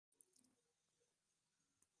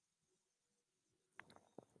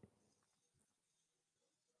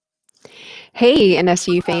Hey,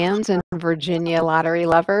 NSU fans and Virginia lottery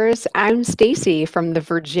lovers. I'm Stacy from the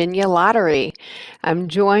Virginia Lottery. I'm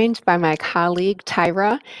joined by my colleague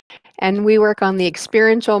Tyra, and we work on the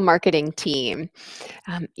experiential marketing team.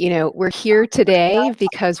 We're here today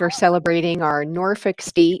because we're celebrating our Norfolk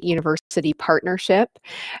State University partnership.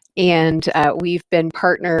 And we've been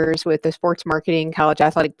partners with the sports marketing college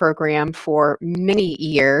athletic program for many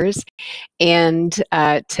years. And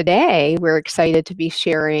today we're excited to be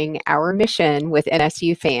sharing our mission with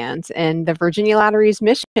NSU fans. And the Virginia Lottery's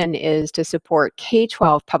mission is to support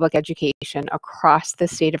K-12 public education across the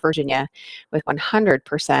state of Virginia with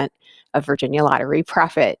 100% of Virginia Lottery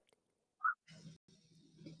profit.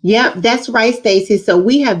 Yep, that's right, Stacy. So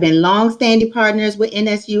we have been long-standing partners with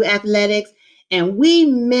NSU Athletics, and we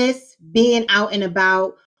miss being out and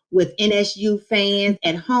about with NSU fans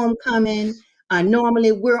at homecoming.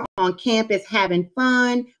 Normally, we're on campus having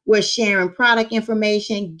fun. We're sharing product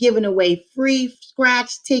information, giving away free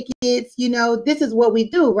scratch tickets. This is what we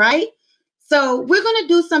do, right? So we're going to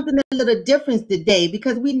do something a little different today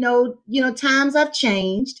because we know, times have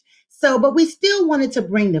changed. But we still wanted to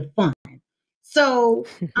bring the fun. So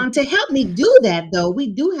to help me do that, though, we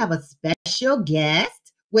do have a special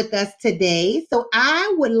guest with us today. So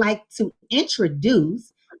I would like to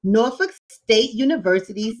introduce Norfolk State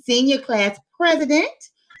University Senior Class President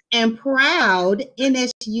and proud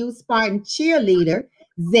NSU Spartan cheerleader,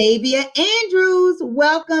 Zavier Andrews.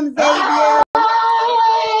 Welcome, Zavier.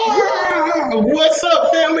 What's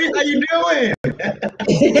up, family? How you doing?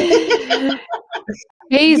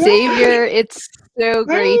 Hey, Zavier, it's so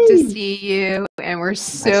great to see you, and we're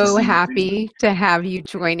so happy to have you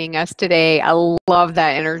joining us today. I love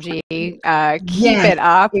that energy. Keep it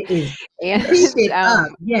up. It is. And, keep it up.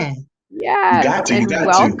 Yes. Yes, and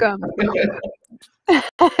welcome.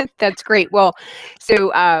 That's great. Well,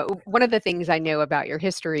 so one of the things I know about your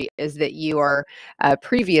history is that you are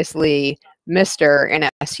previously Mr.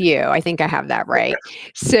 NSU. I think I have that right.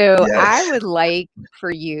 So Yes. I would like for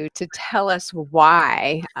you to tell us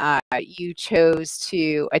why you chose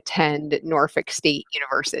to attend Norfolk State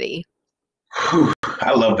University.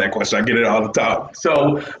 I love that question. I get it all the time.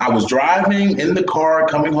 So I was driving in the car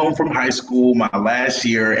coming home from high school my last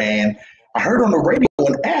year, and I heard on the radio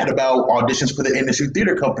an ad about auditions for the NSU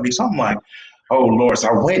Theater Company. So I'm like, oh, Lord. So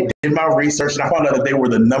I went, did my research, and I found out that they were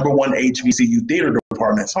the #1 HBCU theater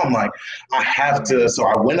department. So I'm like, I have to. So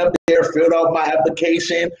I went up there, filled out my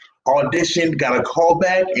application, auditioned, got a call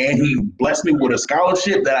back, and he blessed me with a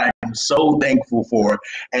scholarship that I am so thankful for.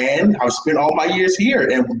 And I've spent all my years here,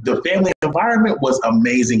 and the family environment was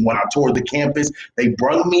amazing. When I toured the campus, they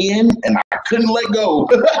brought me in, and I couldn't let go.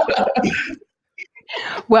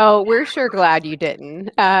 Well, we're sure glad you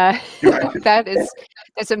didn't. That's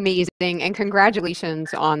amazing, and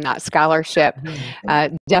congratulations on that scholarship.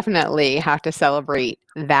 Definitely have to celebrate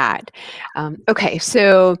that. Okay,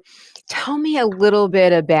 so tell me a little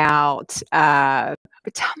bit about kind of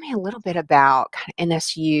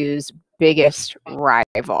NSU's biggest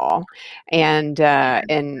rival and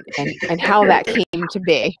how that came to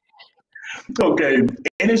be. Okay,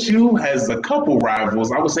 NSU has a couple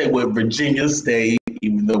rivals. I would say with Virginia State,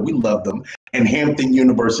 even though we love them, and Hampton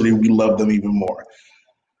University, we love them even more.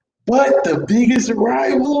 But the biggest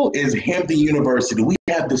rival is Hampton University. We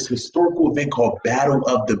have this historical event called Battle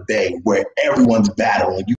of the Bay, where everyone's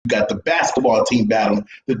battling. You got the basketball team battling,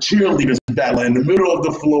 the cheerleaders battling in the middle of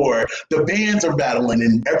the floor, the bands are battling,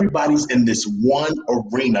 and everybody's in this one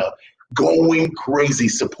arena going crazy,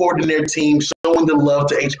 supporting their team, showing the love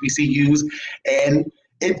to HBCUs, and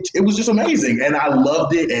it was just amazing, and I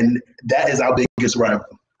loved it, and that is our biggest rival.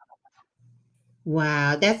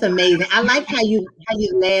 Wow, that's amazing. I like how you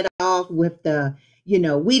led off with the,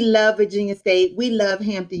 we love Virginia State, we love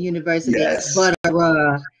Hampton University, Yes. but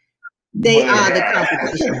they are the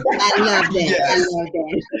competition. I love that. Yes. I love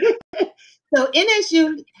that. So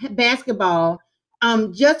NSU basketball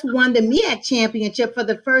just won the MEAC championship for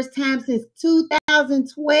the first time since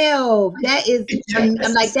 2012. That is,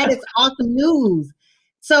 that is awesome news.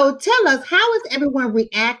 So tell us, how is everyone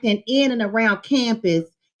reacting in and around campus,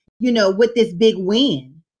 with this big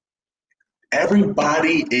win?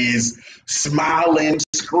 Everybody is smiling,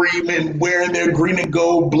 screaming, wearing their green and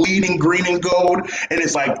gold, bleeding green and gold. And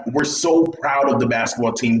it's like, we're so proud of the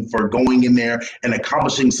basketball team for going in there and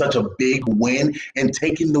accomplishing such a big win and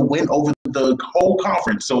taking the win over the whole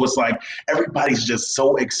conference. So it's like, everybody's just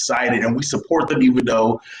so excited, and we support them even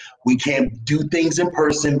though we can't do things in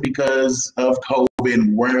person because of COVID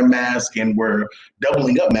and wearing a mask, and we're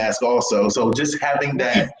doubling up masks also. So just having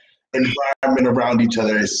that environment around each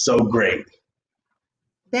other is so great.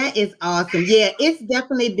 That is awesome. Yeah, it's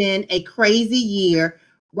definitely been a crazy year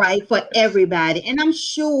right, for everybody. And I'm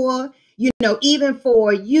sure, even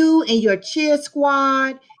for you and your cheer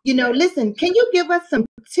squad, listen, can you give us some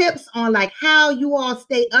tips on like how you all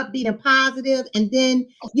stay upbeat and positive? And then,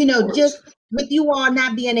 just with you all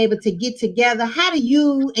not being able to get together, how do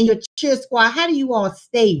you and your cheer squad, how do you all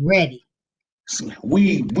stay ready?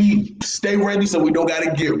 We stay ready so we don't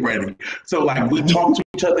gotta get ready. So like we talk to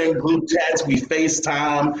each other in group chats, we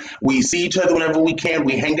FaceTime, we see each other whenever we can,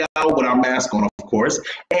 we hang out with our mask on, of course.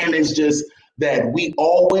 And it's just that we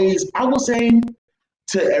always, I would say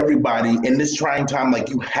to everybody in this trying time, like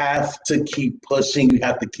you have to keep pushing, you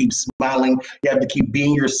have to keep smiling, you have to keep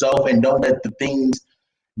being yourself and don't let the things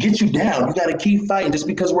get you down. You got to keep fighting. Just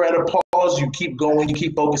because we're at a pause, you keep going, you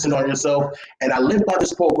keep focusing on yourself. And I live by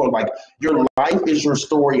this quote called like, your life is your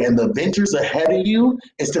story, and the adventures ahead of you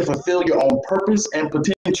is to fulfill your own purpose and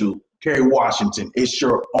potential. Kerry Washington, it's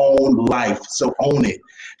your own life, so own it.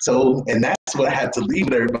 So, and that's what I had to leave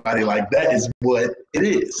with everybody. Like, that is what it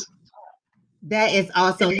is. That is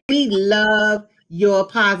awesome. We love your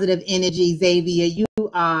positive energy, Zavier.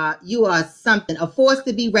 You are something, a force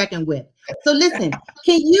to be reckoned with. So listen,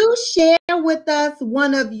 can you share with us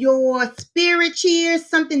one of your spirit cheers,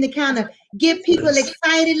 something to kind of get people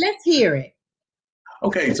excited? Let's hear it.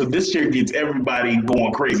 Okay, so this cheer gets everybody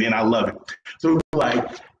going crazy, and I love it. So we're like,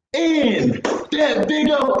 N, that big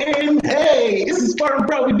old N, hey, it's a Spartan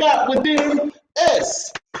bro we got within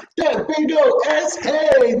S, that big old S,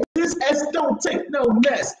 hey, this S don't take no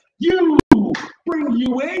mess. You, bring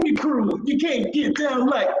you and your crew, you can't get down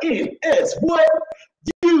like NS, what?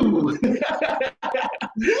 You.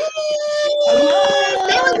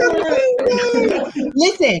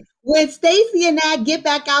 Listen, when Stacy and I get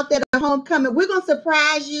back out there to homecoming, we're gonna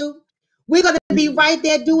surprise you. We're gonna be right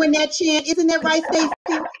there doing that chant. Isn't that right, Stacy?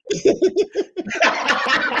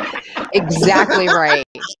 Exactly right.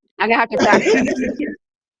 I'm gonna have to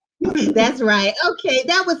practice. That's right. Okay,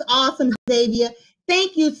 that was awesome, Zavier.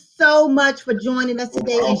 Thank you so much for joining us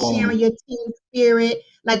today and sharing your team spirit.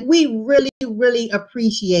 Like, we really, really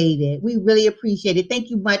appreciate it. We really appreciate it.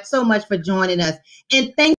 Thank you so much for joining us.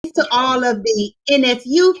 And thanks to all of the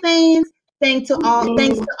NSU fans. Thanks to all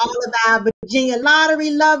of our Virginia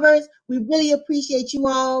Lottery lovers. We really appreciate you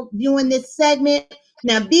all viewing this segment.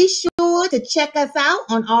 Now, be sure to check us out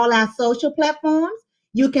on all our social platforms.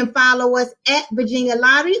 You can follow us at Virginia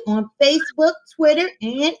Lottery on Facebook, Twitter,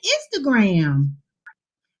 and Instagram.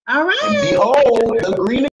 All right. And behold, the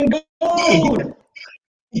green and gold.